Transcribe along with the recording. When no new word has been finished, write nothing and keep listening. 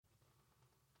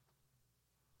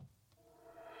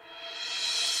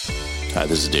Hi,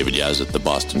 this is David Yaz at the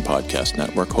Boston Podcast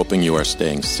Network, hoping you are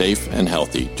staying safe and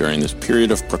healthy during this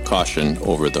period of precaution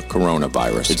over the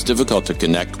coronavirus. It's difficult to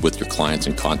connect with your clients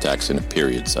and contacts in a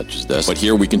period such as this, but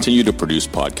here we continue to produce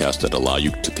podcasts that allow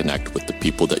you to connect with the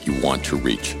people that you want to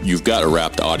reach. You've got a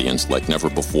wrapped audience like never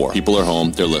before. People are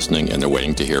home, they're listening, and they're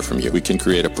waiting to hear from you. We can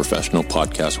create a professional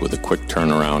podcast with a quick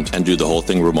turnaround and do the whole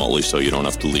thing remotely so you don't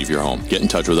have to leave your home. Get in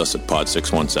touch with us at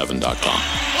pod617.com.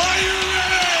 Are you ready?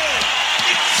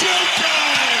 It's showtime!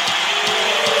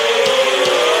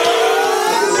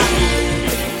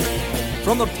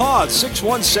 From the Pod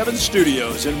 617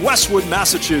 studios in Westwood,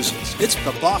 Massachusetts, it's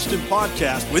the Boston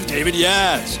Podcast with David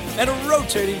Yaz and a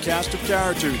rotating cast of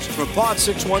characters from Pod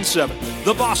 617,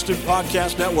 the Boston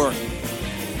Podcast Network.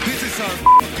 This is our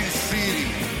city.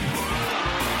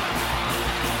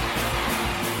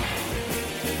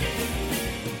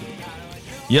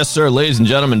 Yes, sir, ladies and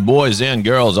gentlemen, boys and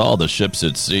girls, all the ships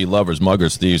at sea, lovers,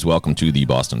 muggers, thieves, welcome to the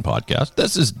Boston Podcast.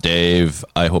 This is Dave.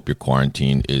 I hope your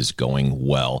quarantine is going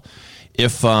well.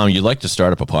 If you'd like to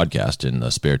start up a podcast in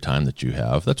the spare time that you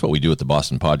have, that's what we do at the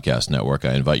Boston Podcast Network.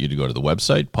 I invite you to go to the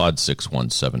website,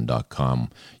 pod617.com.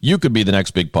 You could be the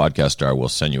next big podcast star. We'll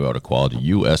send you out a quality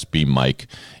USB mic,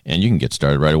 and you can get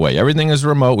started right away. Everything is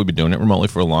remote. We've been doing it remotely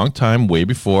for a long time, way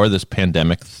before this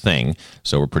pandemic thing,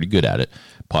 so we're pretty good at it.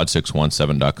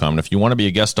 Pod617.com. And if you want to be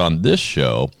a guest on this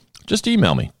show, just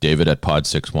email me, David at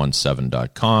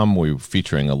pod617.com. We're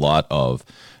featuring a lot of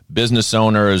business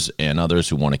owners and others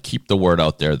who want to keep the word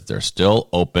out there that they're still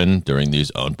open during these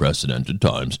unprecedented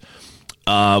times.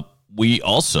 We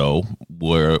also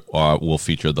will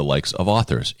feature the likes of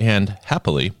authors. And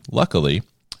luckily,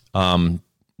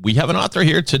 we have an author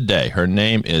here today. Her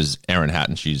name is Erin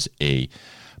Hatton. She's a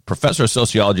professor of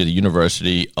sociology at the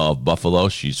University of Buffalo.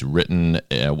 She's written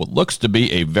what looks to be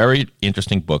a very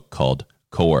interesting book called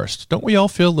Coerced. Don't we all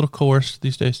feel a little coerced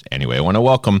these days? Anyway, I want to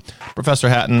welcome Professor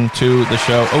Hatton to the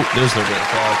show. Oh, there's the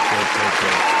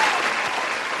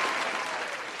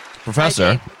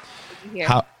Professor.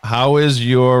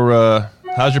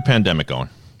 How's your pandemic going?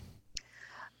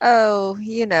 Oh,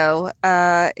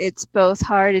 it's both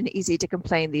hard and easy to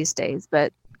complain these days,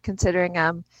 but considering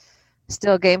I'm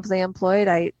still gainfully employed,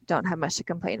 I don't have much to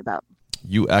complain about.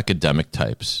 You academic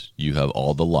types, you have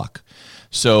all the luck.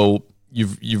 So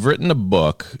you've written a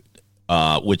book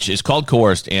which is called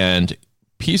Coerced and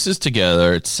pieces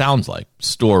together, it sounds like,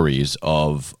 stories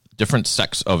of different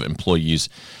sects of employees,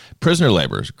 prisoner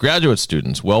laborers, graduate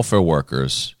students, welfare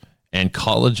workers, and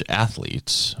college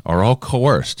athletes are all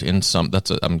coerced in some.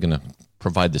 I'm going to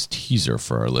provide this teaser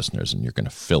for our listeners, and you're going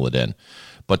to fill it in.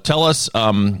 But tell us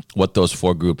what those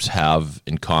four groups have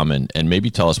in common, and maybe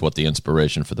tell us what the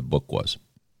inspiration for the book was.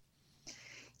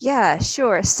 Yeah,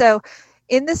 sure. So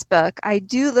in this book, I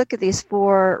do look at these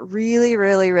four really,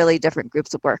 really, really different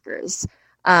groups of workers.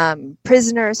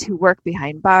 Prisoners who work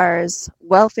behind bars,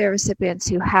 welfare recipients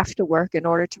who have to work in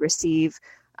order to receive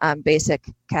basic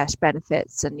cash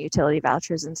benefits and utility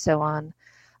vouchers and so on.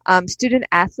 Student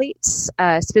athletes,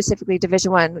 specifically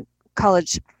Division I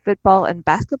college football and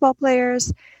basketball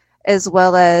players, as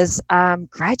well as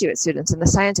graduate students and the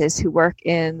scientists who work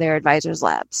in their advisors'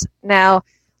 labs. Now,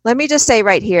 let me just say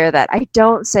right here that I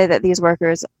don't say that these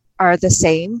workers are the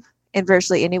same in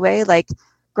virtually any way. Like,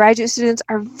 graduate students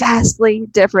are vastly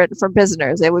different from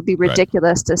prisoners. It would be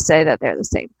ridiculous to say that they're the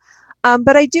same.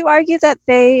 But I do argue that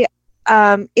they,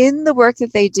 in the work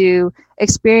that they do,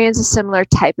 experience a similar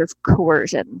type of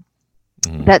coercion.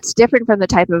 That's different from the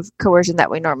type of coercion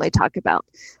that we normally talk about.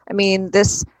 I mean,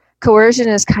 this coercion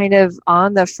is kind of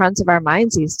on the front of our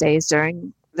minds these days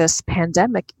during this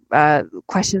pandemic.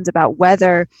 Questions about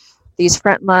whether these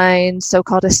frontline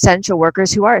so-called essential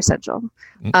workers who are essential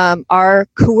are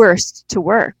coerced to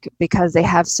work because they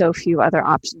have so few other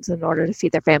options in order to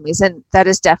feed their families. And that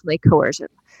is definitely coercion.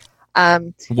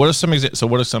 What are some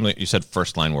you said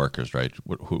first line workers, right?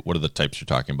 What are the types you're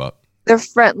talking about? The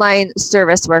frontline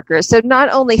service workers. So not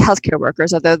only healthcare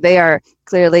workers, although they are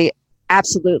clearly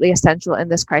absolutely essential in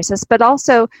this crisis, but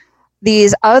also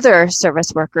these other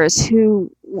service workers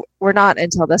who were not,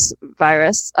 until this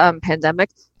virus pandemic,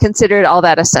 considered all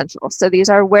that essential. So these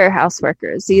are warehouse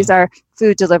workers, these are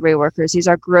food delivery workers, these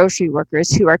are grocery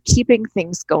workers who are keeping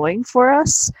things going for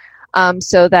us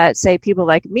so that, say, people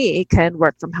like me can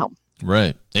work from home.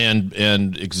 Right. And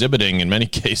exhibiting, in many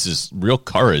cases, real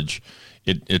courage.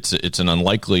 It's an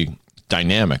unlikely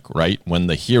dynamic, right? When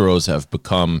the heroes have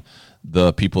become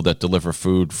the people that deliver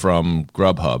food from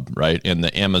Grubhub, right? And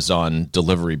the Amazon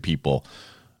delivery people.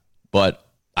 But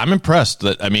I'm impressed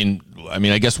that, I mean,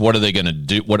 I guess what are they going to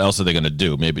do? What else are they going to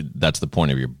do? Maybe that's the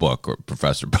point of your book, or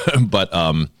Professor.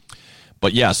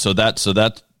 But yeah, so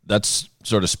that that's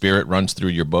sort of spirit runs through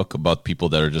your book about people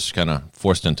that are just kind of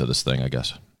forced into this thing, I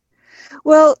guess.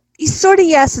 Well, sort of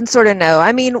yes and sort of no.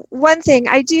 I mean, one thing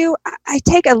I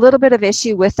take a little bit of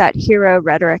issue with that hero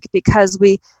rhetoric, because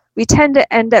we tend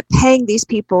to end up paying these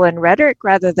people in rhetoric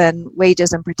rather than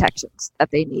wages and protections that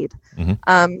they need.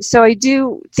 So I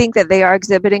do think that they are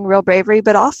exhibiting real bravery,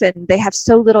 but often they have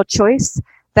so little choice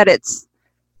that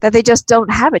they just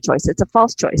don't have a choice. It's a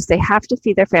false choice. They have to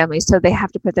feed their families, so they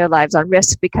have to put their lives on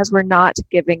risk because we're not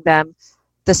giving them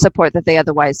the support that they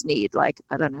otherwise need, like,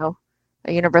 I don't know,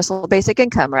 a universal basic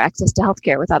income or access to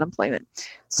healthcare without employment.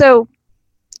 So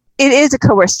it is a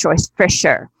coerced choice for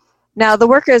sure. Now, the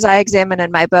workers I examine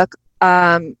in my book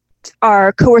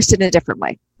are coerced in a different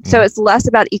way. So it's less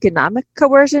about economic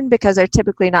coercion because they're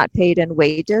typically not paid in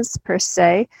wages per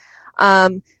se.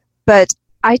 But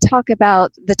I talk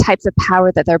about the types of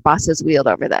power that their bosses wield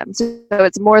over them. So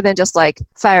it's more than just like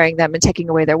firing them and taking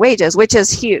away their wages, which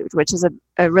is huge, which is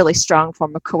a really strong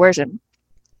form of coercion.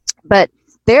 But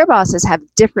their bosses have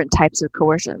different types of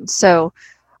coercion. So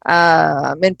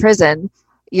in prison,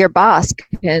 your boss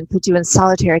can put you in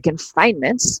solitary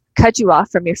confinement, cut you off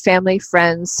from your family,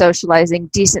 friends, socializing,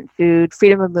 decent food,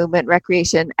 freedom of movement,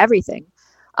 recreation, everything,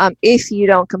 if you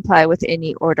don't comply with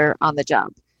any order on the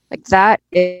job. Like, that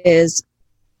is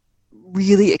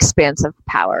really expansive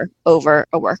power over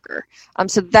a worker.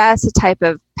 So that's the type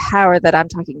of power that I'm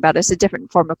talking about. It's a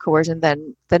different form of coercion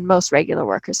than most regular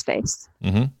workers face.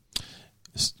 Mm-hmm.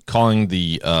 Calling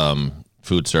the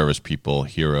food service people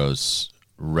heroes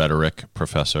rhetoric,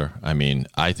 Professor. I mean,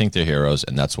 I think they're heroes,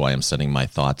 and that's why I'm sending my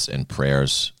thoughts and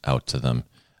prayers out to them.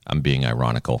 I'm being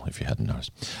ironical, if you hadn't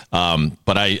noticed.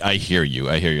 But I hear you.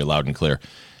 I hear you loud and clear.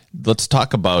 Let's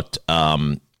talk about,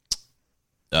 well,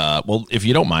 if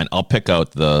you don't mind, I'll pick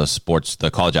out the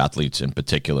college athletes in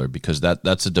particular, because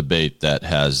that's a debate that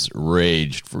has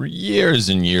raged for years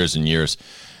and years and years.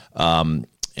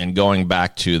 And going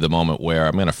back to the moment where,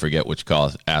 I'm going to forget which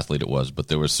college athlete it was, but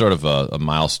there was sort of a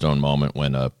milestone moment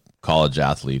when a college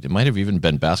athlete, it might have even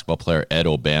been basketball player Ed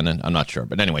O'Bannon, I'm not sure.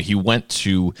 But anyway, he went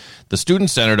to the student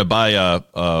center to buy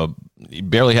he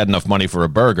barely had enough money for a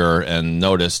burger, and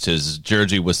noticed his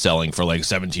jersey was selling for like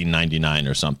 $17.99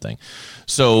 or something.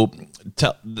 So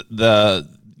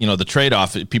the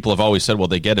trade-off, people have always said, well,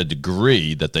 they get a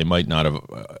degree that they might not have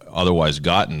otherwise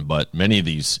gotten, but many of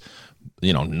these,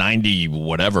 90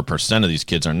 whatever % of these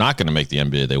kids are not going to make the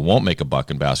NBA. They won't make a buck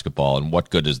in basketball, and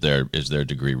what good is their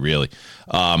degree really?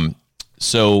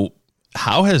 So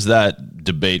how has that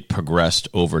debate progressed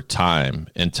over time?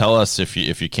 And tell us, if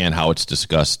you can, how it's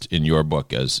discussed in your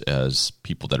book as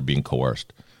people that are being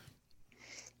coerced.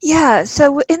 Yeah,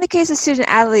 so in the case of student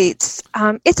athletes,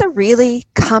 it's a really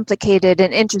complicated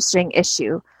and interesting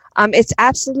issue. It's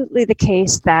absolutely the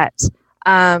case that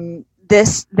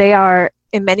they are,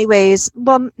 in many ways,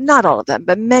 well, not all of them,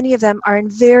 but many of them are in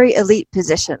very elite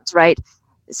positions, right?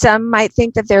 Some might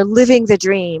think that they're living the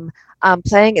dream,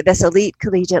 playing at this elite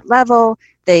collegiate level.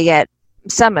 They get,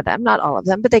 some of them, not all of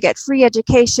them, but they get free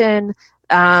education.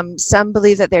 Some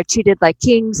believe that they're treated like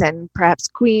kings and perhaps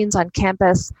queens on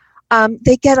campus.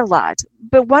 They get a lot.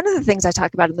 But one of the things I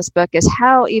talk about in this book is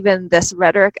how even this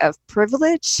rhetoric of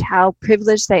privilege, how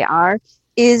privileged they are,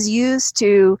 is used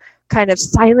to kind of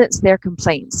silence their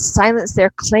complaints, silence their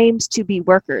claims to be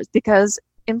workers, because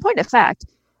in point of fact,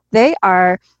 they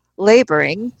are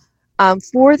laboring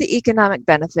for the economic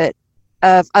benefit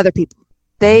of other people.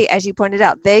 They, as you pointed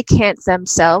out, they can't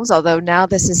themselves, although now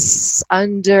this is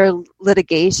under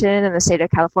litigation in the state of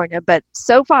California, but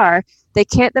so far they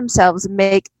can't themselves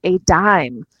make a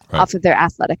dime off of their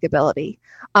athletic ability,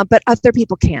 but other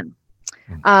people can.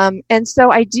 And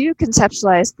so I do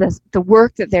conceptualize the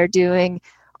work that they're doing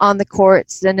on the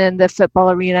courts and in the football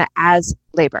arena as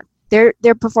labor. They're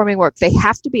performing work. They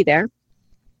have to be there,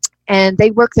 and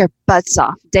they work their butts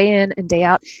off day in and day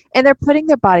out, and they're putting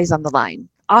their bodies on the line,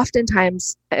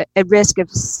 oftentimes at risk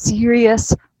of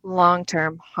serious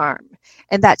long-term harm.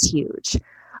 And that's huge.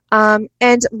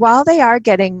 And while they are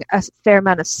getting a fair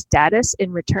amount of status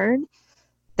in return,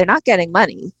 they're not getting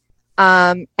money.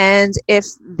 And if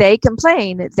they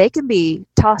complain, they can be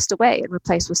tossed away and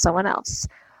replaced with someone else.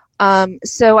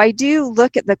 So I do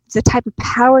look at the type of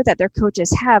power that their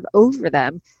coaches have over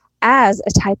them as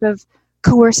a type of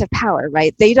coercive power,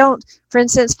 right? They don't, for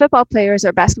instance, football players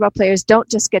or basketball players don't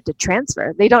just get to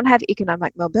transfer. They don't have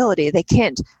economic mobility. They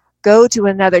can't go to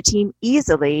another team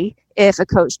easily if a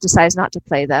coach decides not to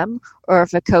play them, or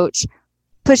if a coach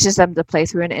pushes them to play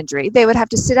through an injury. They would have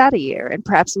to sit out a year and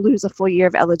perhaps lose a full year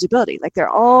of eligibility. Like, there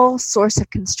are all sorts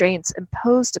of constraints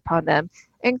imposed upon them,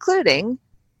 including,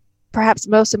 perhaps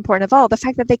most important of all, the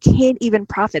fact that they can't even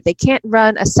profit. They can't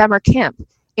run a summer camp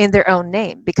in their own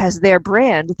name because their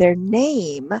brand, their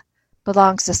name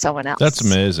belongs to someone else. That's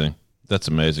amazing. That's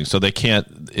amazing. So they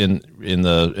can't in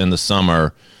the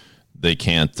summer, they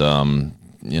can't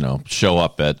show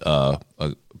up at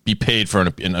be paid for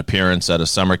an appearance at a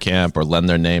summer camp or lend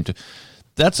their name to.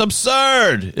 That's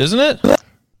absurd, isn't it?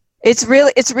 It's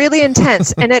really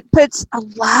intense, and it puts a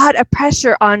lot of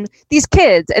pressure on these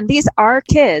kids, and these are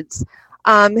kids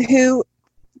who,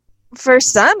 for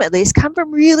some at least, come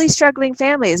from really struggling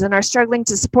families and are struggling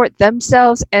to support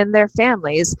themselves and their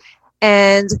families,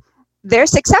 and they're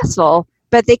successful,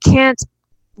 but they can't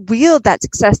wield that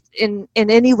success in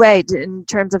any way in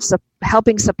terms of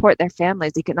helping support their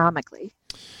families economically.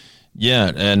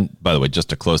 Yeah, and by the way, just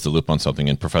to close the loop on something,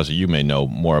 and Professor, you may know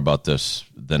more about this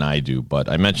than I do, but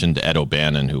I mentioned Ed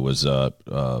O'Bannon, who was a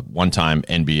one-time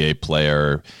NBA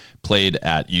player, played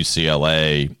at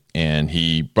UCLA, and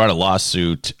he brought a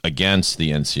lawsuit against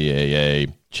the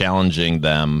NCAA, challenging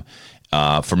them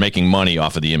for making money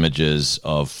off of the images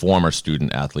of former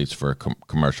student athletes for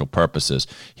commercial purposes.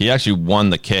 He actually won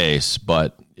the case,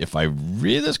 but if I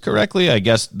read this correctly, I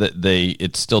guess that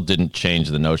it still didn't change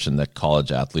the notion that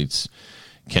college athletes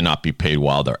cannot be paid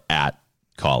while they're at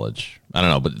college. I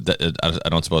don't know, but I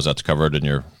don't suppose that's covered in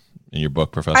your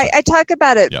book, Professor. I talk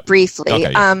about it briefly.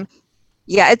 Okay,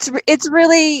 it's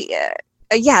really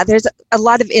there's a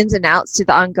lot of ins and outs to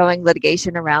the ongoing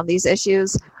litigation around these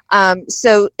issues.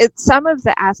 So some of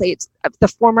the athletes, the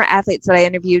former athletes that I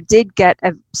interviewed, did get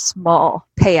a small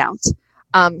payout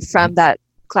from that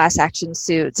class action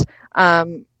suit,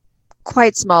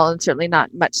 quite small and certainly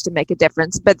not much to make a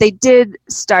difference, but they did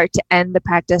start to end the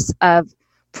practice of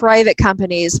private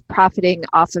companies profiting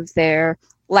off of their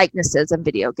likenesses in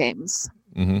video games.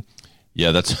 Mm-hmm.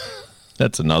 Yeah,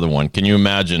 that's another one. Can you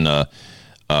imagine a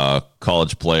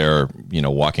college player,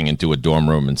 walking into a dorm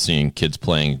room and seeing kids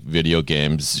playing video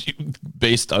games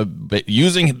based on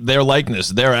using their likeness,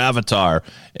 their avatar,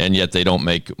 and yet they don't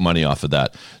make money off of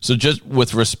that? So just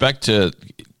with respect to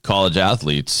college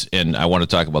athletes, and I want to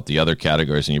talk about the other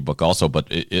categories in your book also,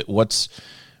 but what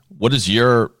is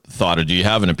your thought, or do you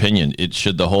have an opinion?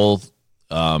 Should the whole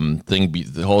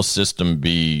the whole system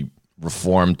be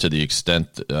reformed to the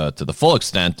extent, to the full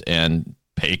extent, and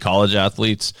pay college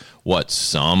athletes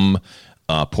some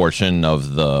portion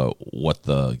of what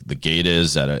the gate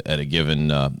is at a given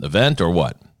event, or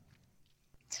what?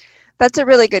 That's a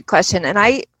really good question, and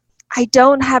I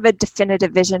don't have a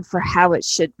definitive vision for how it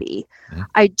should be. Mm-hmm.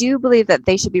 I do believe that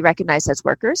they should be recognized as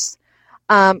workers.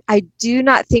 I do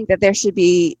not think that there should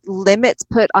be limits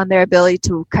put on their ability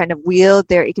to kind of wield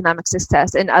their economic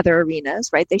success in other arenas,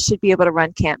 right? They should be able to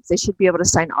run camps. They should be able to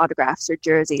sign autographs or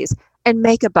jerseys and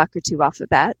make a buck or two off of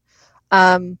that.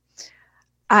 I'm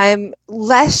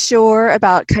less sure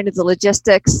about kind of the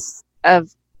logistics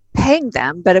of paying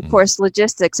them, but of course,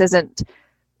 logistical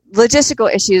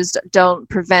issues don't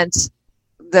prevent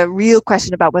the real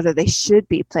question about whether they should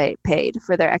be paid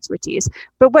for their expertise.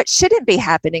 But what shouldn't be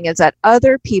happening is that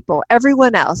other people,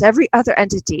 everyone else, every other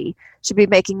entity should be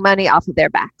making money off of their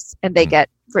backs, and they get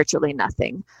virtually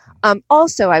nothing.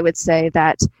 Also, I would say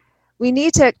that we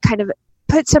need to kind of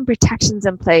put some protections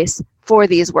in place for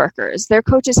these workers. Their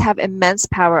coaches have immense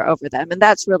power over them, and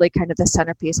that's really kind of the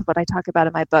centerpiece of what I talk about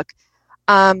in my book.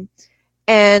 And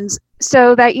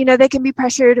so that, they can be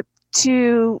pressured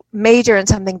to major in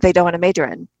something they don't want to major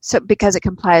in, so because it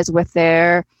complies with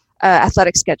their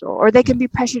athletic schedule, or they can be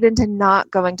pressured into not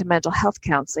going to mental health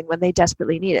counseling when they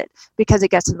desperately need it because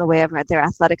it gets in the way of their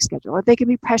athletic schedule, or they can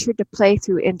be pressured to play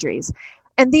through injuries.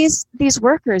 And these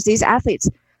workers, these athletes,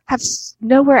 have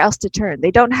nowhere else to turn.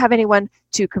 They don't have anyone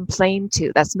to complain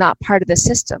to that's not part of the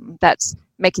system that's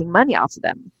making money off of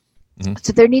them. Mm-hmm.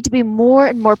 So there need to be more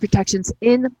and more protections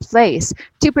in place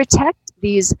to protect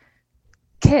these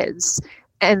kids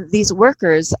and these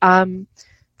workers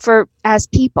for as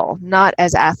people, not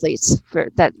as athletes,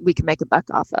 that we can make a buck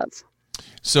off of.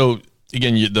 So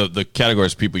again, the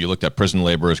categories of people you looked at: prison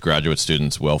laborers, graduate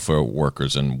students, welfare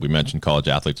workers, and we mentioned college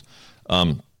athletes.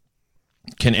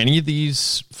 Can any of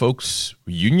these folks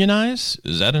unionize?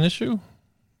 Is that an issue?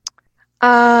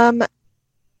 No,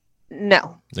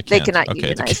 they cannot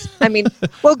unionize. I mean,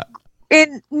 well,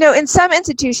 in some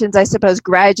institutions, I suppose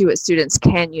graduate students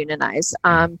can unionize.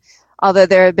 Although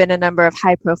there have been a number of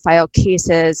high-profile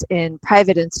cases in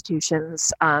private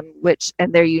institutions, and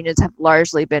their unions have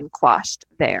largely been quashed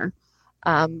there.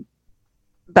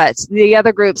 But the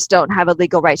other groups don't have a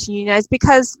legal right to unionize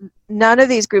because none of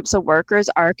these groups of workers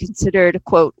are considered,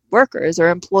 quote, workers or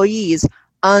employees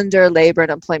under labor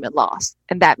and employment laws.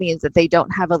 And that means that they don't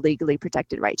have a legally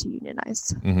protected right to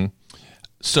unionize. Mm-hmm.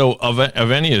 So of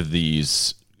any of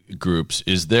these groups,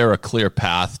 is there a clear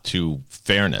path to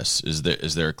fairness? Is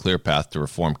there a clear path to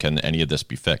reform? Can any of this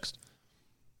be fixed?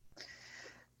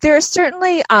 There are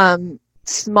certainly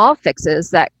small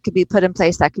fixes that could be put in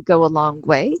place that could go a long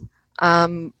way.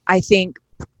 I think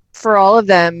for all of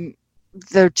them,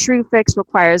 the true fix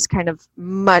requires kind of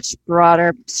much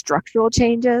broader structural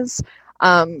changes.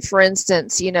 For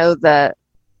instance,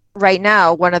 right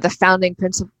now, one of the founding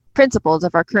principles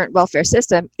of our current welfare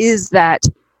system is that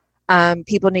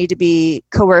people need to be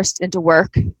coerced into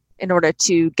work in order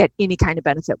to get any kind of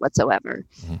benefit whatsoever.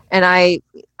 Mm-hmm. And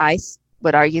I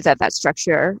would argue that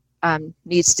structure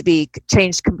needs to be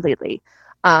changed completely.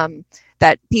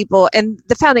 That people, and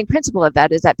the founding principle of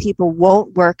that is that people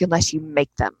won't work unless you make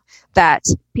them. That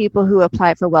people who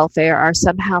apply for welfare are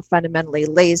somehow fundamentally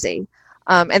lazy.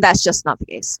 And that's just not the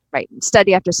case, right?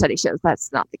 Study after study shows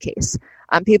that's not the case.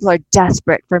 People are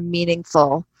desperate for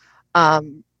meaningful,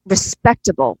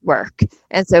 respectable work.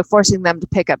 And so forcing them to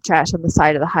pick up trash on the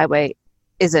side of the highway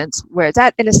isn't where it's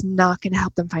at, and it's not going to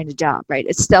help them find a job, right?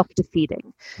 It's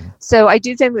self-defeating. Mm-hmm. So I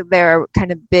do think that there are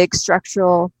kind of big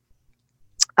structural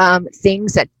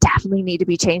things that definitely need to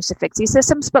be changed to fix these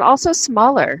systems, but also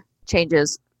smaller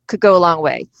changes could go a long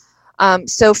way.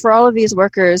 So for all of these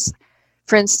workers,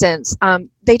 for instance,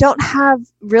 they don't have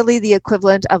really the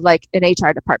equivalent of like an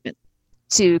HR department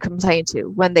to complain to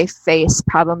when they face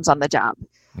problems on the job.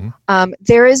 Mm-hmm.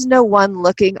 There is no one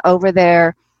looking over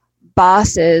their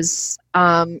bosses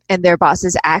and their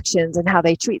bosses' actions and how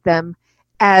they treat them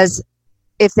as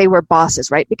if they were bosses,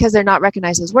 right? Because they're not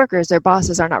recognized as workers, their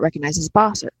bosses are not recognized as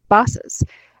bosses.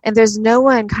 And there's no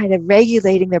one kind of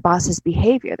regulating their boss's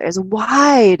behavior. There's a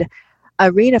wide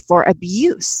arena for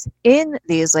abuse in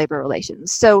these labor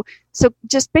relations. So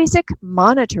just basic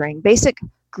monitoring, basic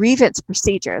grievance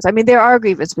procedures. I mean, there are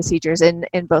grievance procedures in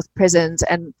both prisons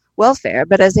and welfare,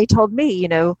 but as they told me,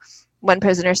 one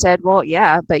prisoner said, well,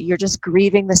 yeah, but you're just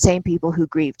grieving the same people who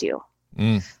grieved you.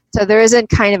 Mm. So there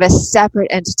isn't kind of a separate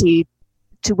entity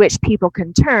to which people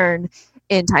can turn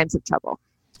in times of trouble.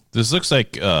 This looks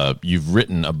like you've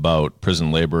written about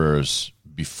prison laborers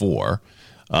before.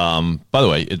 By the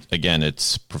way,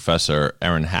 it's Professor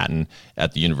Erin Hatton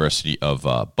at the University of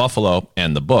Buffalo,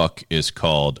 and the book is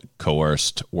called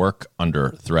Coerced: Work Under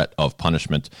Threat of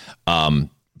Punishment.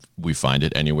 We find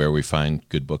it anywhere we find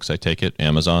good books, I take it?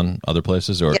 Amazon, other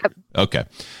places? Or yep. Okay.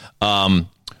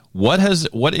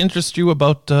 What interests you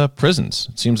about prisons?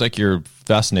 It seems like you're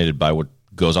fascinated by what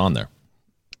goes on there.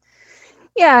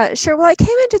 Yeah, sure. Well, I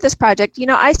came into this project,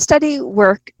 I study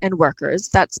work and workers.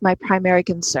 That's my primary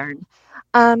concern.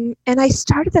 And I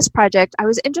started this project. I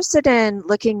was interested in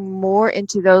looking more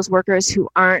into those workers who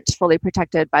aren't fully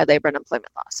protected by labor and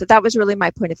employment law. So that was really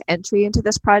my point of entry into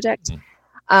this project.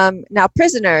 Mm. Now,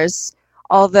 prisoners,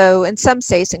 although in some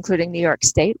states, including New York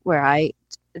State, where I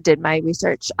did my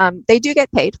research, they do get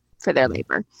paid for their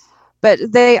labor, but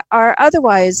they are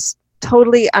otherwise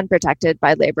totally unprotected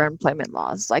by labor and employment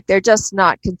laws. Like they're just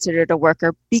not considered a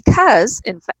worker because,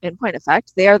 in point of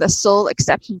fact, they are the sole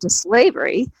exception to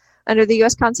slavery under the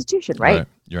U.S. Constitution, right?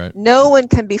 You're right. No one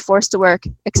can be forced to work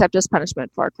except as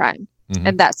punishment for a crime, mm-hmm.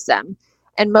 and that's them.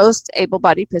 And most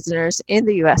able-bodied prisoners in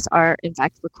the U.S. are, in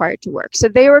fact, required to work. So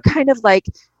they were kind of like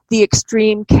the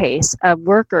extreme case of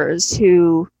workers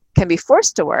who can be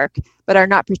forced to work, but are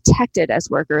not protected as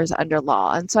workers under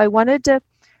law. And so I wanted to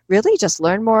really just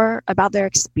learn more about their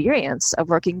experience of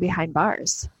working behind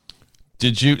bars.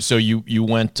 Did you? So you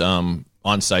went on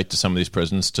site to some of these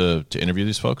prisons to interview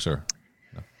these folks, or?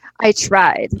 No? I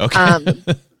tried.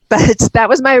 Okay. But that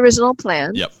was my original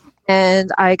plan. Yep.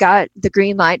 And I got the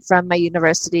green light from my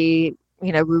university,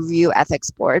 review ethics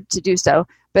board to do so.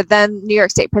 But then New York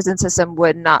State prison system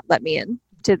would not let me in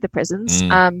to the prisons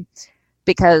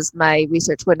because my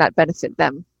research would not benefit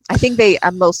them. I think they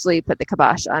mostly put the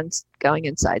kibosh on going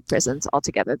inside prisons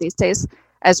altogether these days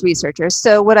as researchers.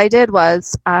 So what I did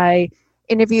was I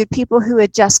interviewed people who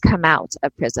had just come out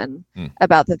of prison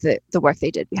about the work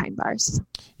they did behind bars.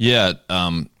 Yeah.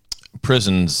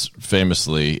 Prisons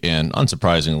famously and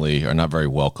unsurprisingly are not very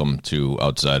welcome to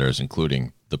outsiders,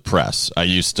 including the press. I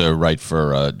used to write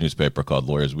for a newspaper called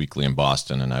Lawyers Weekly in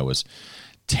Boston, and I was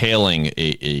tailing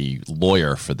a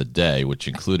lawyer for the day, which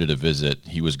included a visit.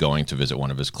 He was going to visit one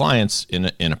of his clients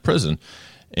in a prison,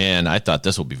 and I thought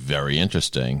this will be very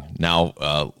interesting.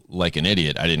 Now, like an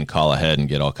idiot, I didn't call ahead and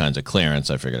get all kinds of clearance.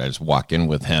 I figured I'd just walk in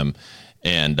with him,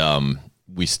 and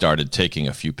we started taking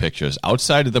a few pictures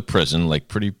outside of the prison, like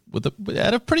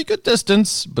at a pretty good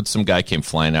distance. But some guy came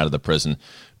flying out of the prison,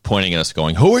 pointing at us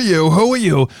going, who are you? Who are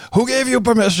you? Who gave you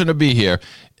permission to be here?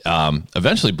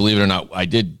 Eventually, believe it or not, I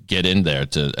did get in there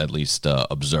to at least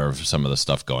observe some of the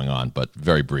stuff going on, but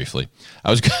very briefly.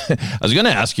 I was going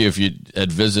to ask you if you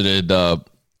had visited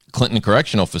Clinton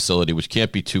Correctional Facility, which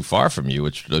can't be too far from you,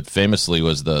 which famously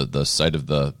was the site of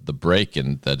the break,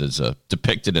 and that is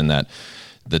depicted in the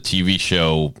TV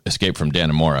show Escape from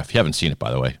Dannemora. If you haven't seen it,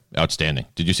 by the way, outstanding.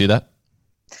 Did you see that?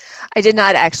 I did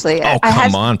not actually. Oh,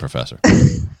 come on, Professor.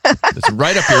 It's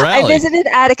right up your alley. I visited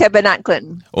Attica, but not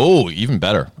Clinton. Oh, even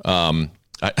better. I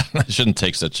shouldn't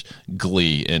take such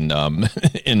glee in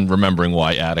in remembering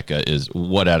what Attica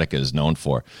is known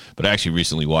for. But I actually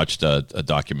recently watched a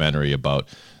documentary about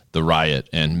the riot,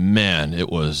 and man,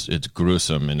 it's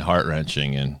gruesome and heart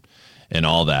wrenching and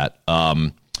all that.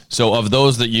 So, of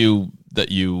those that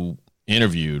you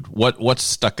interviewed, what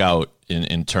stuck out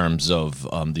in terms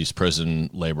of these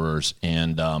prison laborers?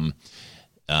 And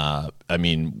I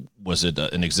mean, was it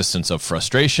an existence of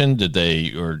frustration? Did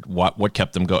they, or what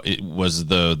kept them going? Was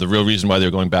the real reason why they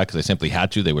were going back because they simply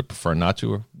had to? They would prefer not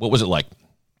to, or what was it like?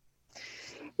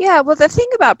 Yeah, well, the thing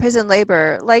about prison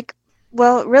labor,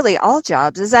 really all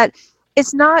jobs, is that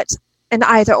it's not an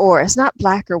either or. It's not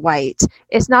black or white.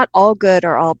 It's not all good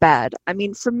or all bad. I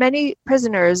mean, for many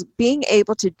prisoners, being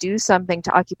able to do something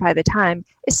to occupy the time,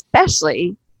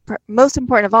 especially, most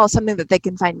important of all, something that they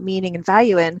can find meaning and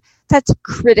value in, that's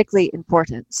critically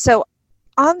important. So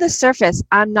on the surface,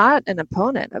 I'm not an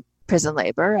opponent of prison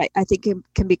labor. I think it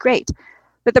can be great.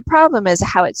 But the problem is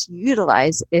how it's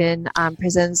utilized in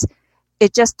prisons.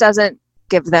 It just doesn't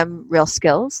give them real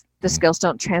skills. The skills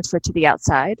don't transfer to the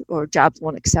outside, or jobs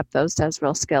won't accept those as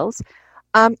real skills.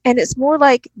 And it's more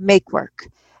like make work.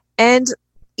 And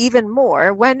even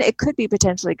more, when it could be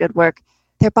potentially good work,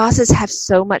 their bosses have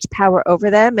so much power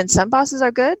over them. And some bosses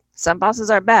are good, some bosses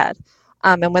are bad.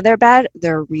 And when they're bad,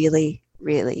 they're really,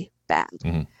 really bad.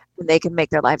 Mm-hmm. And they can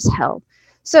make their lives hell.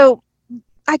 So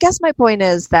I guess my point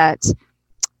is that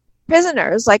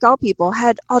prisoners, like all people,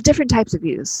 had all different types of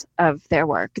views of their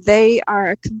work. They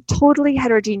are a totally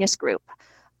heterogeneous group.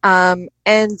 And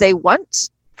they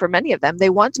want, for many of them, they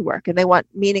want to work and they want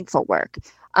meaningful work.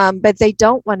 But they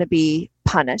don't want to be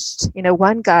punished. You know,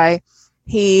 one guy,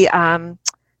 he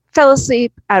fell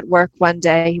asleep at work one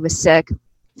day. He was sick,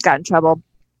 got in trouble.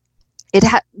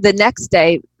 The next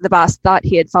day, the boss thought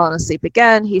he had fallen asleep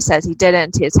again. He says he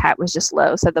didn't. His hat was just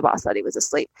low, so the boss thought he was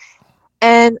asleep.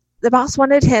 And the boss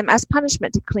wanted him, as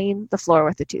punishment, to clean the floor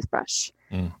with a toothbrush.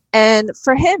 And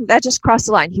for him, that just crossed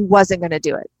the line. He wasn't going to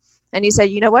do it. And he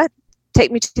said, you know what?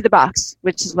 Take me to the box,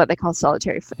 which is what they call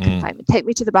solitary confinement. Take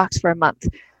me to the box for a month.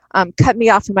 Cut me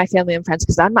off from my family and friends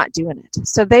because I'm not doing it.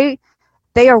 So they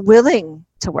are willing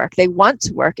to work. They want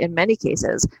to work in many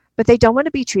cases, but they don't want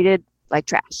to be treated like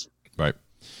trash. Right.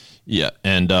 Yeah.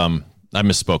 And I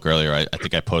misspoke earlier. I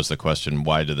think I posed the question,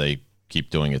 why do they keep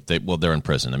doing it? They're in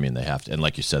prison. I mean, they have to. And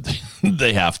like you said,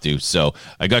 they have to. So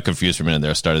I got confused for a minute there.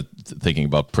 I started thinking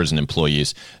about prison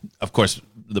employees. Of course,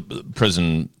 the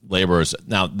prison laborers.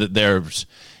 Now, there's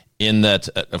in that,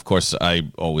 of course,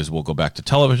 I always will go back to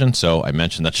television. So I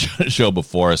mentioned that show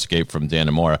before, Escape from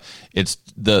Dannemora. It's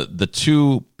the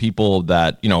two people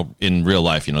that, you know, in real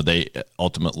life, you know, they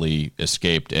ultimately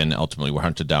escaped and ultimately were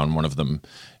hunted down. One of them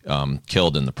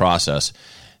killed in the process.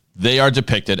 They are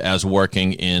depicted as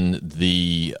working in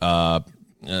the what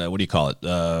do you call it?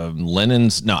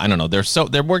 Linens? No, I don't know.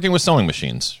 They're working with sewing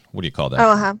machines. What do you call that?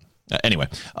 Oh, uh-huh. Anyway,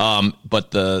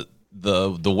 but the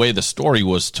way the story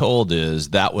was told is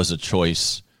that was a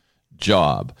choice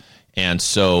job, and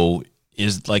so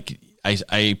is like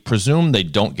I presume they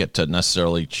don't get to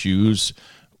necessarily choose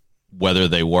whether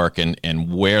they work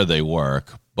and where they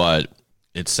work, but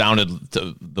it sounded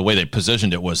the way they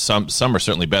positioned it was some are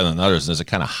certainly better than others. And there's a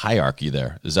kind of hierarchy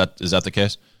there. Is that the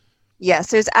case?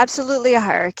 Yes, there's absolutely a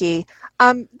hierarchy.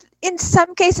 In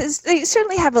some cases, they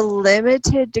certainly have a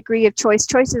limited degree of choice.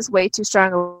 Choice is way too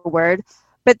strong a word,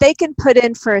 but they can put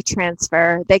in for a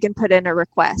transfer. They can put in a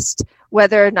request.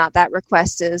 Whether or not that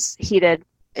request is heeded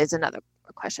is another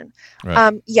question.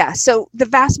 Right. So the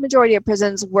vast majority of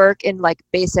prisons work in like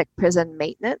basic prison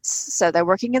maintenance. So they're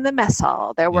working in the mess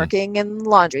hall. They're working in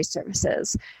laundry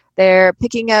services. They're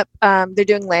picking up, they're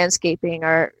doing landscaping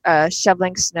or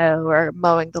shoveling snow or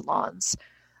mowing the lawns.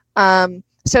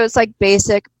 So it's like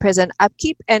basic prison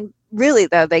upkeep. And really,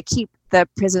 though, they keep the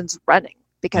prisons running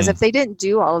because if they didn't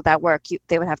do all of that work,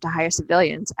 they would have to hire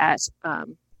civilians at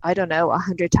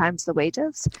 100 times the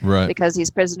wages. Right. Because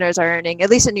these prisoners are earning, at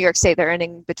least in New York State, they're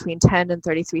earning between 10 and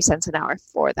 33 cents an hour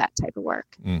for that type of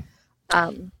work.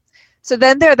 So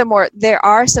then there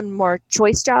are some more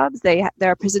choice jobs. There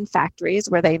are prison factories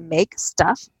where they make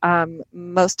stuff,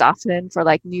 most often for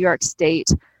like New York State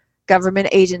government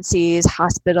agencies,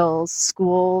 hospitals,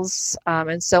 schools,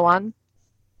 and so on.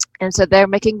 And so they're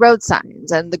making road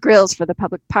signs and the grills for the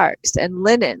public parks and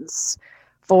linens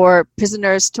for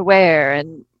prisoners to wear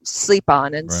and sleep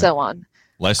on and so on.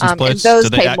 License plates? And those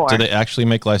pay more. Do they actually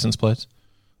make license plates?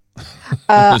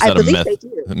 I believe they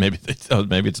do. Maybe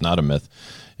it's not a myth.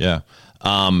 Yeah.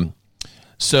 We're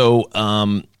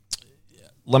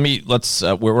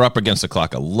up against the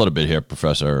clock a little bit here,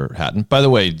 Professor Hatton. By the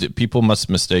way, people must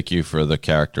mistake you for the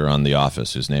character on The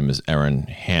Office, whose name is Erin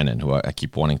Hannon, who I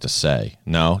keep wanting to say.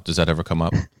 No? Does that ever come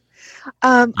up?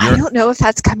 I don't know if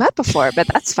that's come up before, but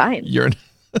that's fine.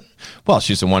 Well,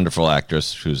 she's a wonderful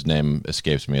actress whose name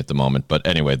escapes me at the moment. But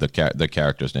anyway, the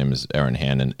character's name is Erin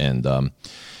Hannon, and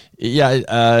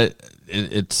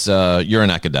it's you're an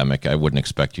academic. I wouldn't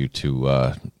expect you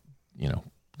to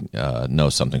know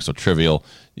something so trivial.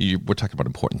 We're talking about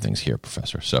important things here,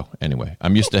 Professor. So anyway,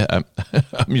 I'm used to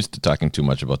talking too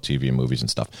much about TV and movies and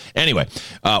stuff. Anyway,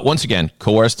 once again,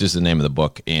 Coerced is the name of the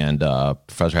book, and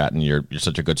Professor Hatton, you're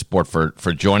such a good sport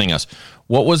for joining us.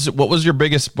 What was your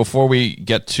biggest, before we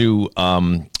get to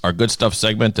our good stuff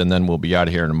segment, and then we'll be out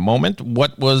of here in a moment?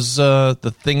 What was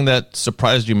the thing that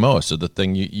surprised you most, or the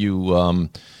thing you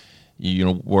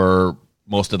were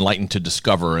most enlightened to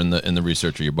discover in the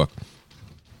research of your book?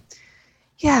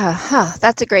 Yeah,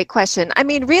 that's a great question. I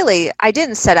mean, really, I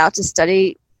didn't set out to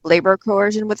study labor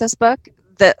coercion with this book.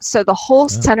 So the whole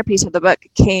centerpiece of the book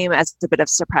came as a bit of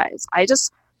surprise. I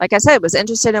just, like I said, was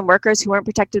interested in workers who weren't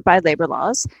protected by labor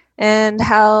laws and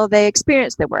how they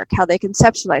experienced their work, how they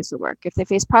conceptualized the work, if they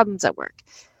faced problems at work.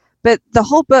 But the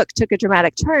whole book took a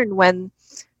dramatic turn when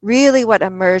really what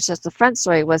emerged as the front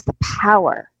story was the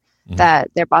power that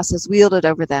their bosses wielded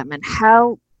over them and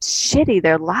how shitty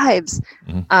their lives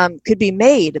could be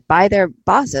made by their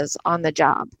bosses on the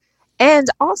job. And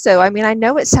also, I mean, I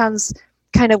know it sounds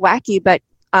kind of wacky, but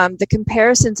the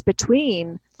comparisons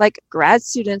between like grad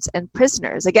students and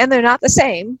prisoners, again, they're not the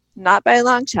same, not by a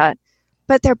long shot,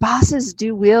 but their bosses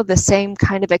do wield the same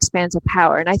kind of expansive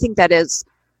power. And I think that is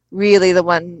really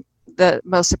the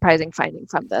most surprising finding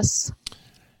from this.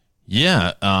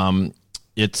 Yeah.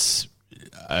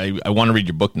 I want to read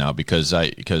your book now because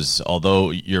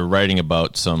although you're writing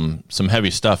about some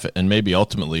heavy stuff and maybe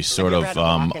ultimately sort of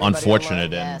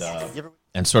unfortunate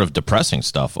and sort of depressing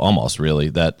stuff, almost really,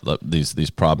 that these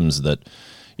problems that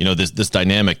this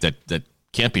dynamic that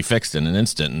can't be fixed in an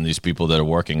instant, and these people that are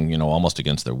working almost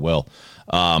against their will,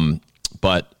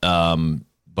 but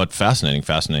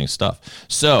fascinating stuff.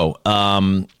 So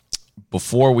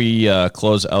before we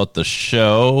close out the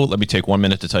show, let me take 1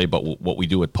 minute to tell you about what we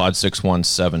do at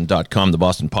pod617.com, the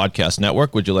Boston Podcast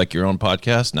Network. Would you like your own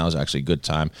podcast? Now is actually a good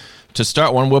time to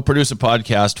start one. We'll produce a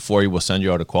podcast for you. We'll send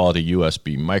you out a quality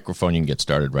USB microphone. You can get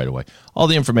started right away. All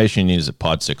the information you need is at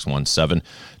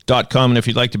pod617.com. And if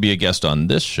you'd like to be a guest on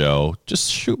this show, just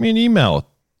shoot me an email.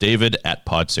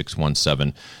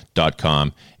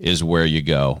 David@pod617.com is where you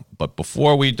go. But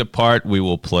before we depart, we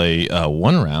will play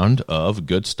one round of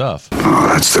good stuff. Oh,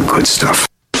 that's the good stuff.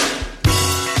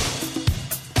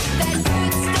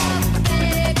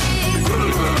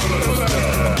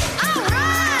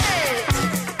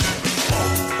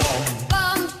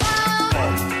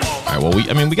 All right, well, we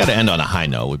got to end on a high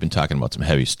note. We've been talking about some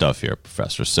heavy stuff here,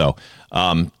 Professor. So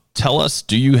tell us,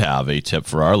 do you have a tip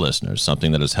for our listeners,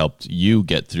 something that has helped you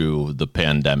get through the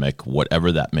pandemic,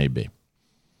 whatever that may be?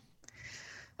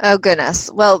 Oh, goodness.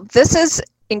 Well, this is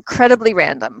incredibly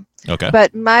random. Okay.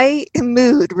 But my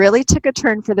mood really took a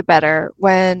turn for the better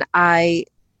when I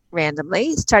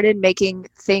randomly started making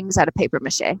things out of paper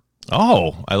mache.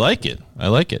 Oh, I like it.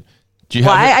 Do you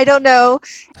Why? I don't know.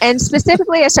 And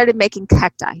specifically, I started making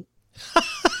cacti.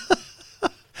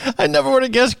 I never would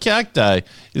have guessed cacti.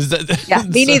 Is that? Yeah,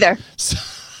 me neither.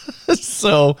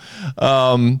 So,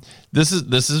 this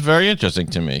is very interesting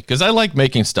to me because I like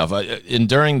making stuff.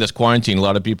 During this quarantine, a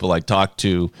lot of people I talk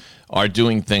to are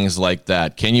doing things like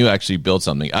that. Can you actually build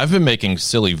something? I've been making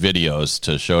silly videos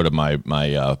to show to my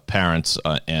parents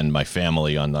and my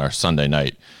family on our Sunday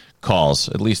night calls.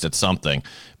 At least it's something.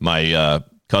 My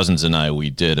cousins and I, we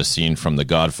did a scene from The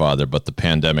Godfather, but the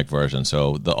pandemic version.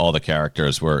 So all the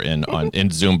characters were in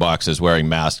Zoom boxes wearing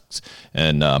masks,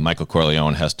 and Michael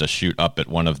Corleone has to shoot up at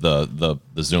one of the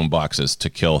Zoom boxes to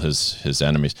kill his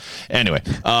enemies. Anyway,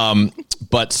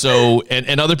 but so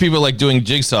and other people like doing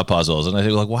jigsaw puzzles, and I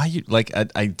think like, why you like?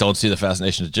 I don't see the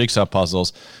fascination of jigsaw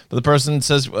puzzles, but the person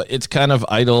says well, it's kind of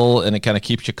idle and it kind of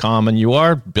keeps you calm, and you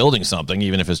are building something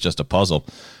even if it's just a puzzle.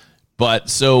 But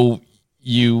so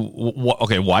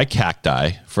okay, why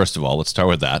cacti? First of all, let's start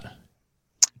with that.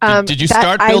 Did you that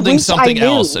start I building wish I something knew.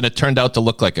 else and it turned out to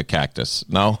look like a cactus?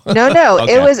 No? No.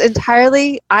 Okay. It was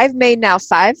entirely, I've made now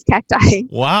 5 cacti.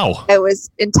 Wow. It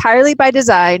was entirely by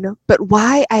design, but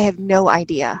why, I have no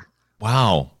idea.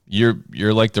 Wow. You're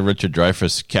like the Richard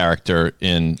Dreyfuss character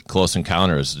in Close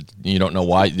Encounters. You don't know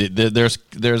why.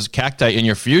 There's cacti in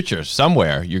your future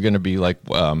somewhere. You're going to be like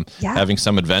having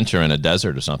some adventure in a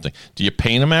desert or something. Do you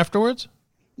paint them afterwards?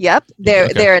 Yep,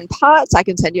 they're in pots. I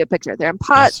can send you a picture. They're in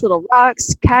pots, Nice. little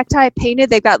rocks, cacti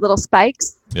painted. They've got little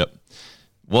spikes. Yep.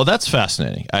 Well, that's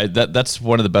fascinating. That's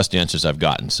one of the best answers I've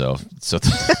gotten. So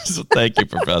thank you,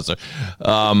 Professor.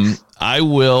 I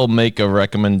will make a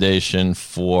recommendation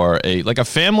for a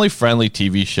family-friendly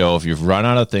TV show. If you've run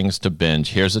out of things to binge,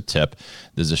 here's a tip.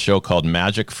 There's a show called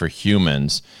Magic for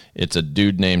Humans. It's a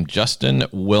dude named Justin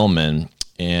Willman,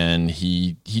 and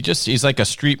he's like a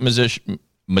street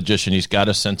magician. He's got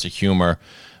a sense of humor,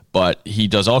 but he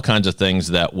does all kinds of things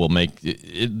that will make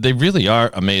they really are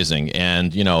amazing.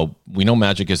 And we know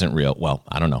magic isn't real. Well,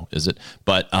 I don't know, is it?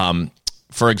 But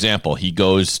for example, he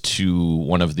goes to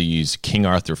one of these King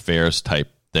Arthur fairs type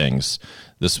things.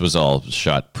 This was all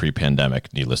shot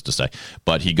pre-pandemic, needless to say.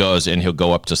 But he goes and he'll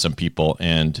go up to some people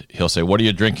and he'll say, "What are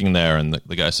you drinking there?" And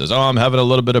the guy says, "Oh, I'm having a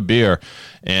little bit of beer."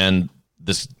 And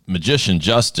this magician,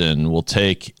 Justin, will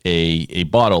take a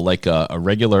bottle, like a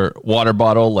regular water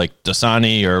bottle, like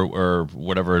Dasani or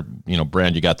whatever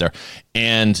brand you got there,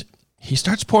 and he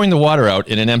starts pouring the water out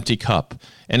in an empty cup.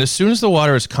 And as soon as the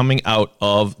water is coming out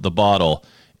of the bottle,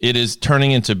 it is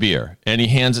turning into beer. And he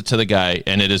hands it to the guy,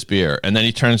 and it is beer. And then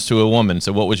he turns to a woman and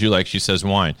says, "What would you like?" She says,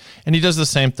 "Wine." And he does the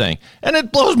same thing. And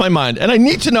it blows my mind. And I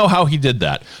need to know how he did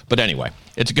that. But anyway,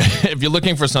 it's good. If you're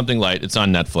looking for something light, it's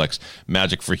on Netflix,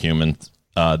 Magic for Humans.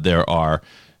 There are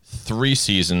 3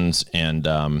 seasons, and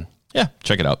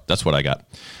check it out. That's what I got.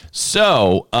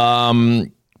 So,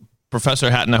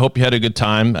 Professor Hatton, I hope you had a good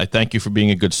time. I thank you for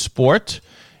being a good sport.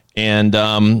 And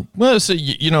so,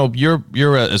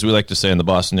 you're as we like to say in the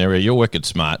Boston area, you're wicked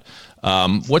smart.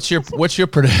 What's your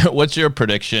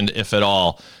prediction, if at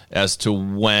all, as to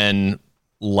when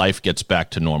life gets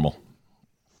back to normal?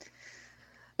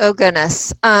 Oh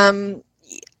goodness. I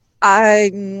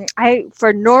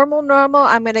for normal,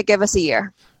 I'm going to give us a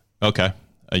year. Okay,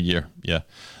 a year, yeah.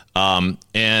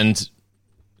 And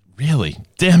really,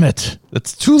 damn it,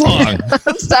 that's too long.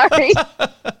 I'm sorry.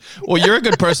 Well, you're a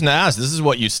good person to ask. This is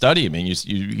what you study. I mean,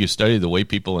 you study the way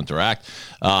people interact,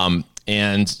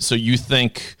 and so you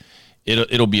think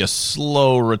it'll be a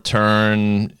slow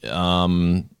return. Are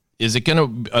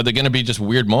there gonna be just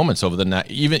weird moments over the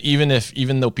night?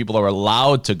 Even though people are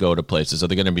allowed to go to places, are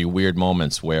there gonna be weird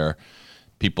moments where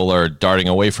people are darting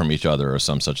away from each other or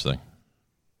some such thing?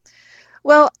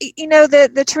 Well,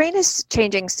 the terrain is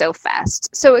changing so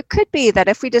fast. So it could be that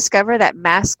if we discover that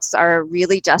masks are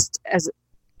really just as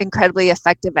incredibly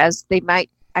effective as they might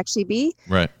actually be,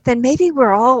 right, then maybe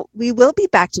we will be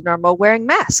back to normal wearing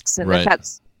masks. And if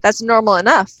that's normal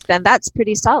enough, then that's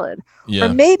pretty solid. Yeah. Or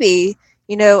maybe,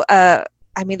 they're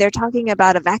talking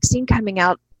about a vaccine coming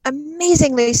out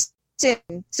amazingly soon.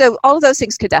 So all of those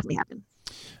things could definitely happen.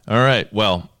 All right.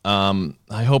 Well,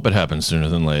 I hope it happens sooner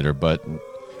than later, but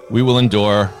we will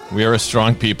endure. We are a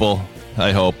strong people,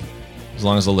 I hope, as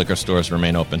long as the liquor stores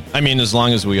remain open. I mean, as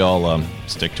long as we all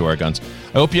stick to our guns.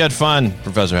 I hope you had fun,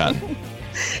 Professor Hatton.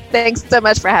 Thanks so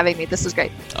much for having me. This was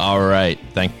great. All right.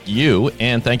 Thank you.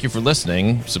 And thank you for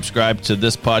listening. Subscribe to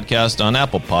this podcast on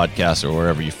Apple Podcasts or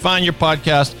wherever you find your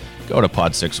podcast. Go to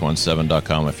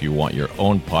pod617.com if you want your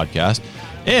own podcast.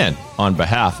 And on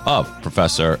behalf of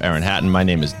Professor Erin Hatton, my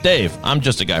name is Dave. I'm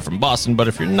just a guy from Boston, but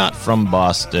if you're not from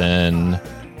Boston,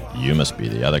 you must be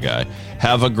the other guy.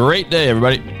 Have a great day,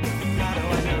 everybody.